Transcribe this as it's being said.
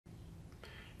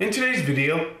In today's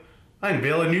video, I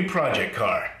unveil a new project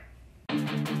car.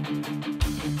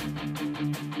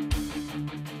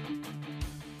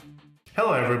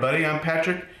 Hello everybody, I'm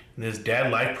Patrick and this is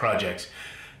Dad Life Projects.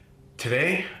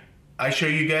 Today, I show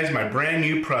you guys my brand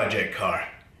new project car.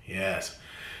 Yes.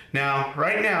 Now,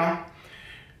 right now,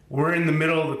 we're in the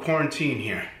middle of the quarantine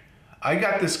here. I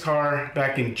got this car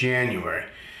back in January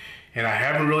and I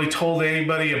haven't really told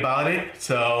anybody about it,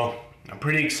 so I'm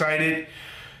pretty excited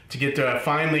to get to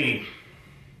finally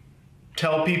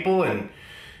tell people and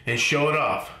show it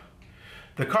off.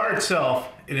 The car itself,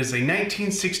 it is a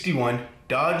 1961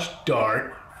 Dodge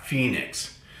Dart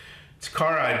Phoenix. It's a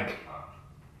car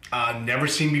I've never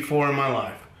seen before in my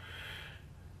life.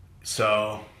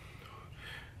 So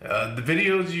the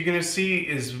videos you're gonna see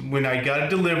is when I got it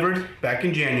delivered back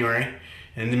in January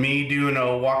and me doing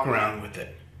a walk around with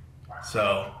it.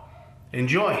 So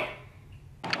enjoy.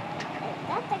 Is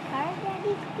that the car that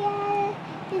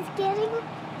he's getting?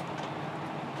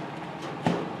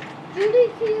 Judy,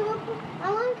 can you open? I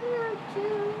want to come out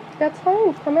too. That's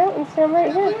fine. Come out and stand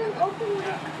right here. Open it.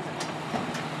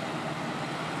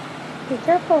 Be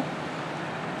careful.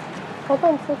 Hold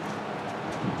on, sis.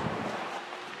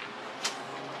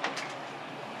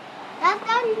 That's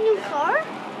Daddy's new car?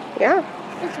 Yeah.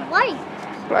 It's white.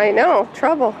 I know.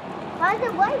 Trouble. Why is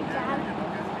it white, Dad?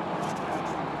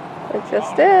 It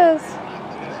just is.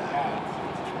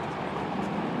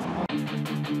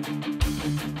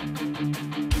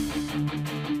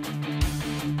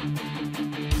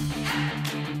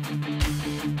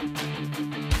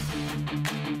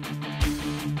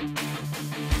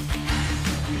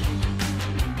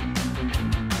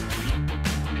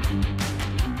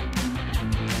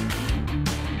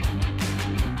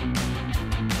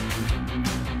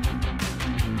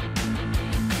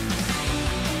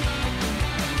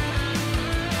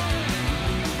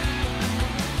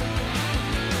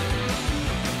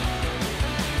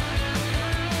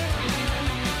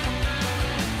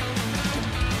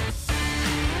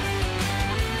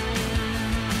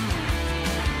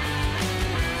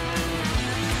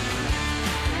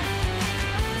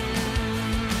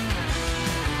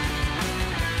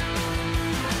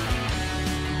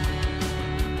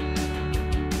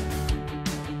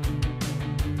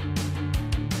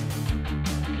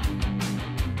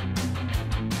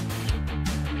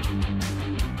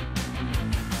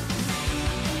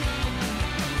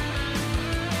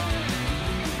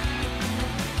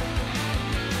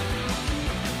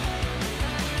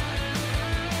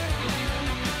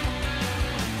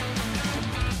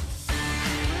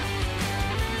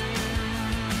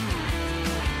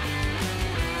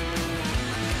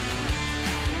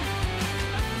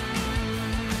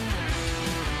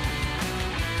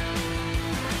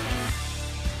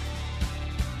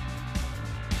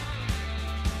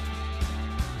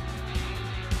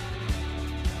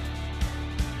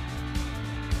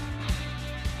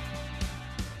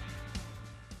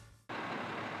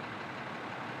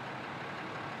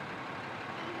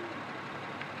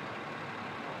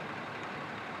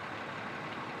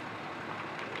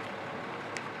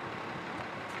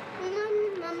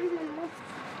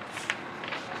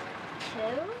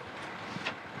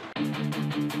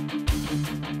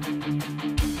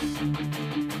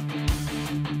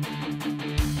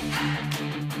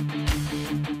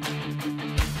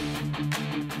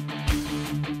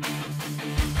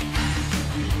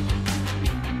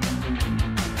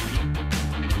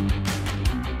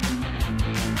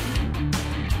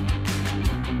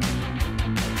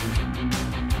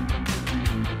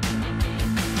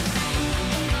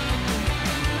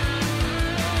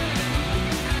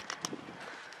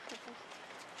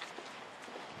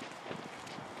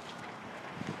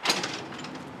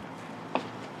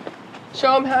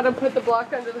 Show him how to put the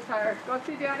block under the tire. Go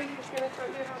see Daddy. He's going to show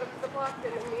you how to put the block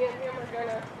in, and me and him are going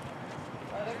to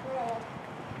let it roll.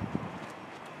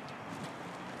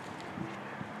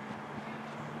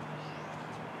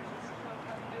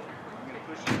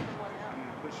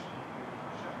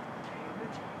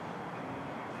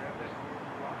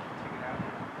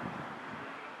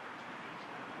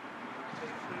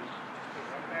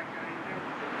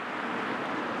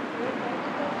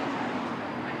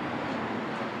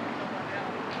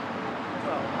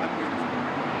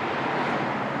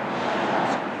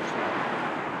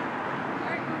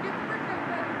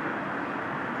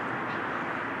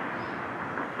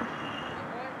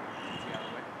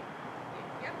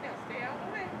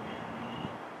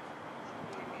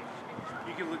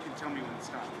 You can look and tell me when to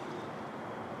stop.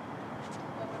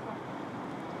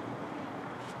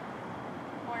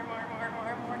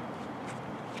 More.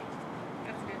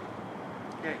 That's good.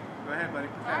 Okay, go ahead, buddy.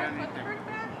 Put that underneath there.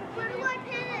 Where do I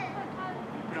pin it?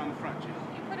 Put it on the front, Jim.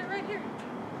 You put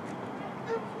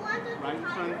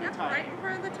front of the Yep, tire. right in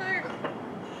front of the tire.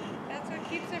 That's what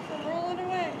keeps it from rolling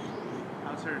away.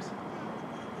 How's hers?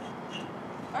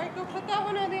 Alright, go put that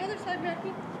one on the other side,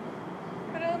 Mackie.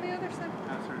 Put it on the other side.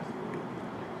 How's hers?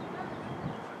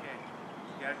 Okay.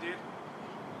 Yeah, dude?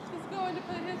 He's going to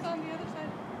put his on the other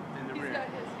side. In the He's rear. got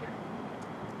his here.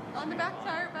 On the back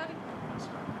tire, buddy.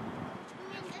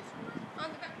 On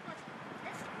the back one.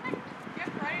 Yep,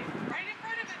 right in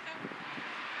front of it, though.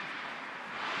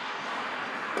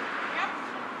 Yep.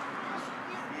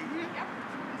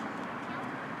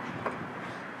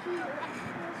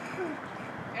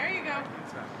 There you go.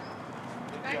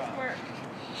 Nice work.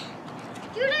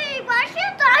 Julie, why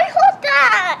can't I hold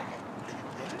that?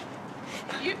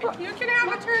 You can have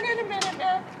a turn in a minute,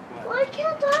 man. Why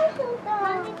can't I hold that?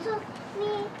 Mommy told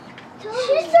me.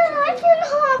 She said I can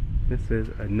hold. This is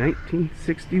a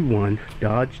 1961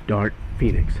 Dodge Dart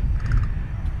Phoenix.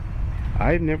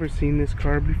 I've never seen this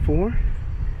car before.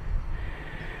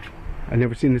 I've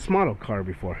never seen this model car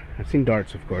before. I've seen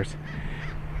Darts, of course,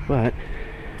 but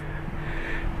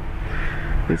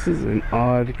this is an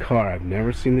odd car. I've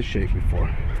never seen the shape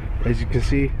before. As you can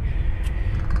see,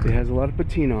 it has a lot of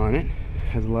patina on it,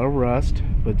 has a lot of rust,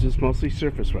 but just mostly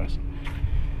surface rust.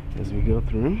 As we go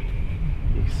through,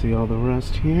 you can see all the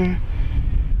rust here.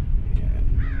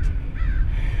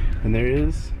 And there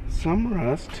is some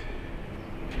rust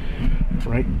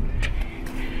right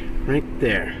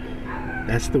there.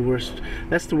 That's the worst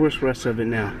rust of it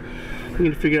now. I'm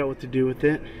gonna figure out what to do with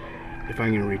it. If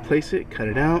I'm gonna replace it, cut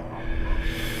it out,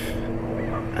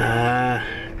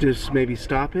 just maybe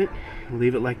stop it,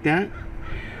 leave it like that.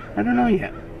 I don't know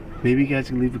yet. Maybe you guys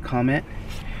can leave a comment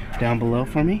down below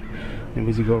for me. And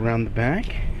as you go around the back,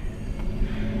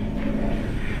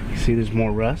 you see there's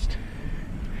more rust.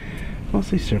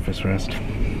 Mostly surface rust.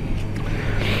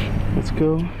 Let's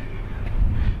go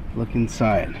look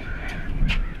inside.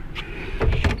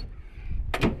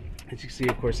 As you can see,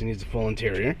 of course, it needs a full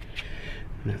interior.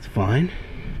 And that's fine.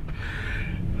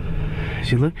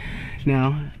 As you look,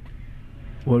 now,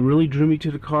 what really drew me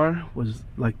to the car was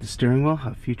like the steering wheel,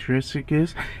 how futuristic it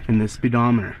is, and the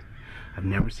speedometer. I've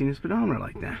never seen a speedometer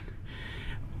like that.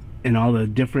 And all the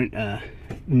different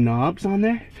knobs on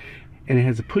there. And it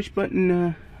has a push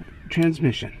button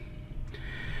transmission.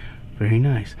 Very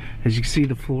nice. As you can see,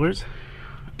 the floors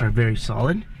are very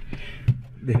solid.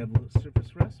 They have a little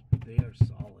surface rust, but they are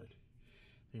solid.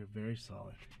 They are very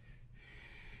solid.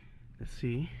 Let's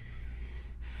see.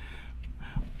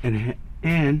 And it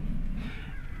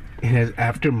has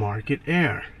aftermarket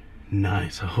air.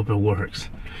 Nice. I hope it works.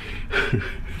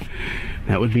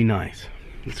 That would be nice.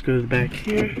 Let's go to the back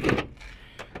here.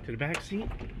 To the back seat.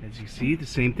 As you see, the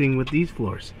same thing with these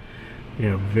floors. They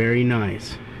are very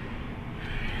nice.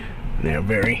 They're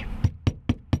very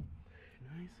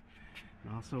nice.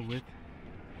 And also with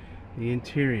the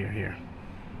interior here.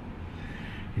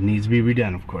 It needs to be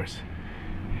redone, of course.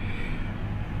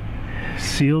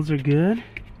 Seals are good.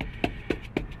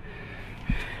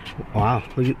 Wow,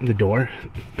 look at the door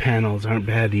panels, aren't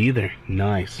bad either.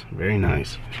 Nice, very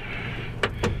nice.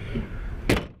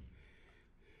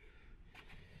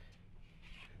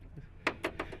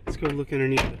 Let's go look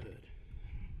underneath the hood.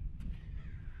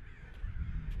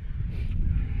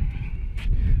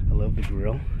 I love the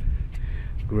grill.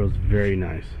 The grill's very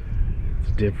nice.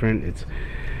 It's different.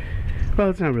 Well,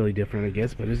 it's not really different, I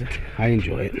guess, but I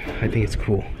enjoy it. I think it's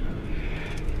cool.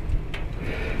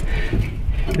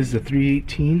 This is a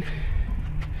 318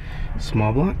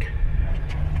 small block.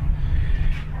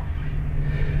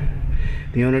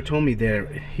 The owner told me there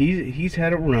he's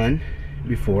had it run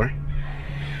before,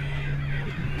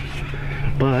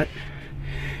 but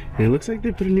it looks like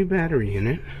they put a new battery in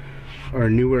it, or a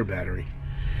newer battery.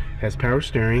 Has power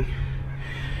steering.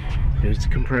 There's the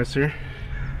compressor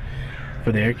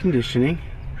for the air conditioning.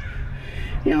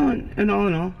 You know, and all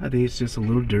in all, I think it's just a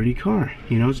little dirty car.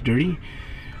 You know, it's dirty.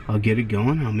 I'll get it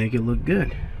going. I'll make it look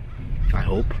good. I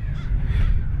hope.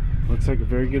 Looks like a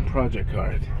very good project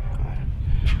car.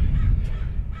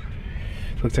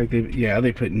 Looks like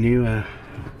they put new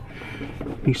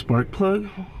spark plug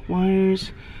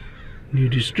wires, new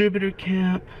distributor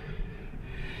cap.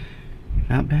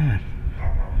 Not bad.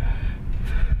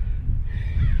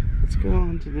 Let's go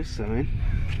on to this side.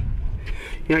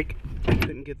 Yeah, I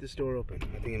couldn't get this door open.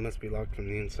 I think it must be locked from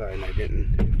the inside, and I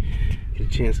didn't get a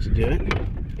chance to do it.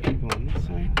 Go on this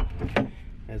side.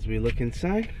 As we look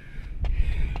inside,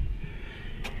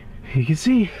 you can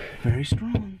see, very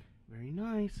strong, very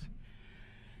nice.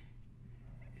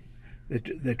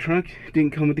 The trunk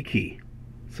didn't come with the key,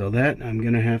 so that I'm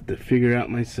gonna have to figure out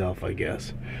myself, I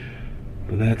guess.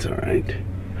 But that's all right.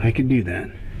 I can do that.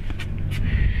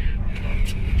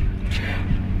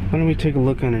 Why don't we take a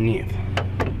look underneath?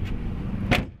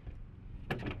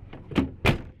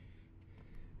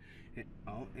 It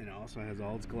also has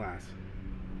all its glass,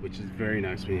 which is very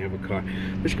nice when you have a car.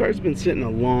 This car's been sitting a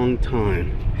long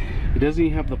time. It doesn't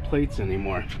even have the plates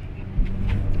anymore.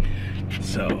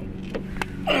 So,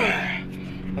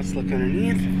 let's look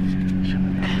underneath.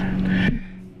 There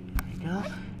you go.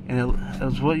 And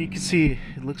as what you can see,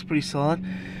 it looks pretty solid.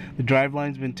 The drive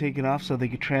line's been taken off so they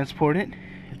could transport it.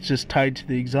 It's just tied to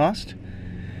the exhaust.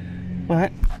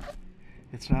 But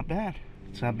it's not bad.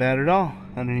 It's not bad at all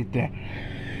underneath there.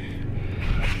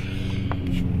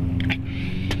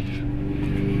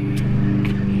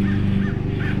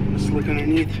 Let's look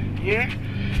underneath here.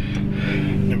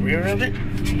 The rear of it.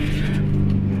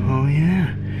 Oh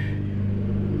yeah.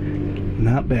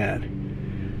 Not bad.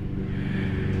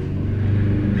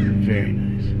 Very nice.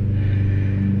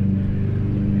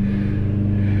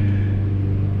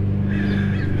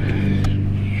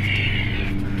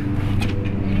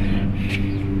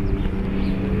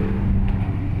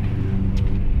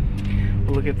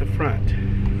 Look at the front.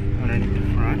 Underneath the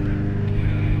front.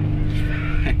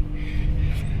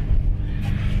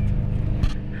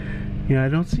 Yeah, I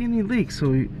don't see any leaks,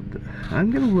 so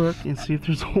I'm gonna look and see if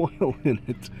there's oil in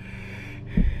it.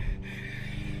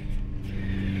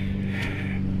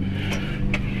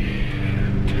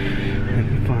 Let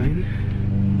me find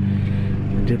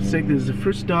the dipstick. This is the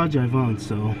first Dodge I've owned,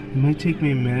 so it might take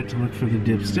me a minute to look for the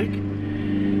dipstick,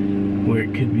 where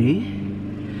it could be.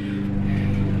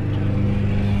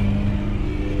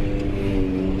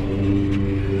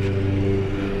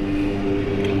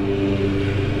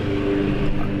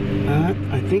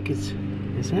 I think is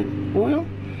that oil?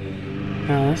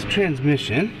 No, that's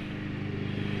transmission.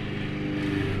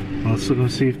 Well, let's go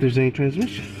see if there's any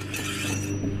transmission.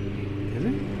 Is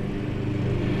it?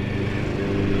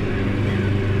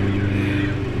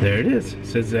 There it is. It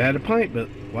says add a pint, but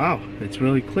wow, it's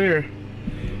really clear.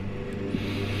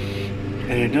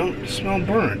 And it don't smell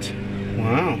burnt.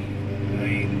 Wow.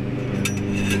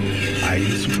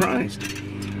 I'm surprised.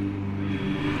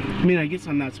 I mean, I guess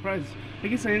I'm not surprised. I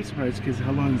guess I am surprised because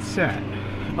how long it's sat.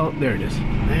 Oh, there it is.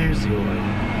 There's the oil.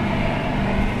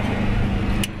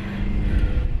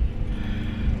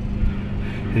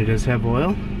 And it does have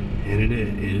oil, and it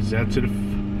is out to the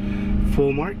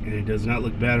full mark, and it does not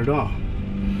look bad at all.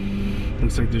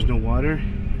 Looks like there's no water,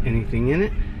 anything in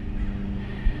it.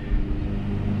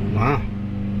 Wow.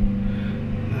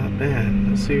 Not bad.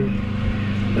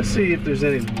 Let's see if there's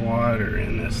any water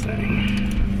in this thing.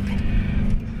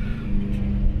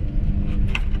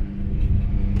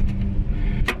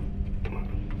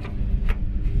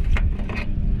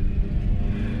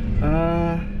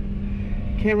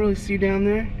 Can't really see down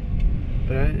there,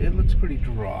 but it looks pretty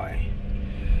dry.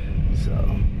 So,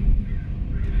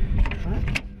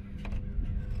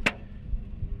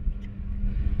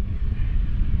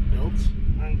 belts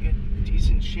are in good,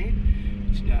 decent shape.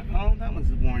 Oh, that one's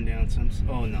worn down some.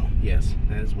 Oh no, yes,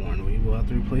 that is worn. We will have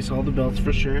to replace all the belts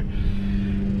for sure.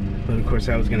 But of course,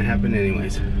 that was going to happen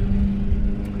anyways.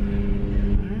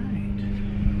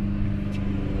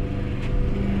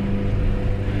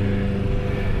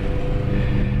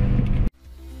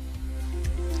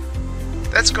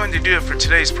 That's going to do it for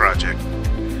today's project.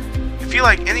 If you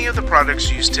like any of the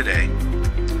products used today,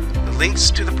 the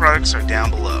links to the products are down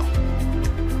below.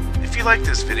 If you like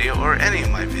this video or any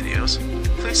of my videos,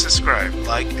 please subscribe,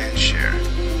 like, and share.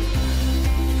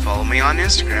 Follow me on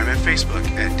Instagram and Facebook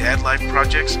at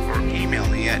dadlifeprojects or email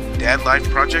me at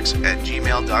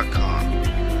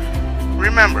dadlifeprojects@gmail.com.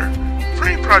 Remember, for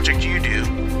any project you do,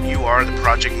 you are the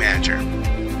project manager.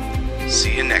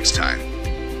 See you next time.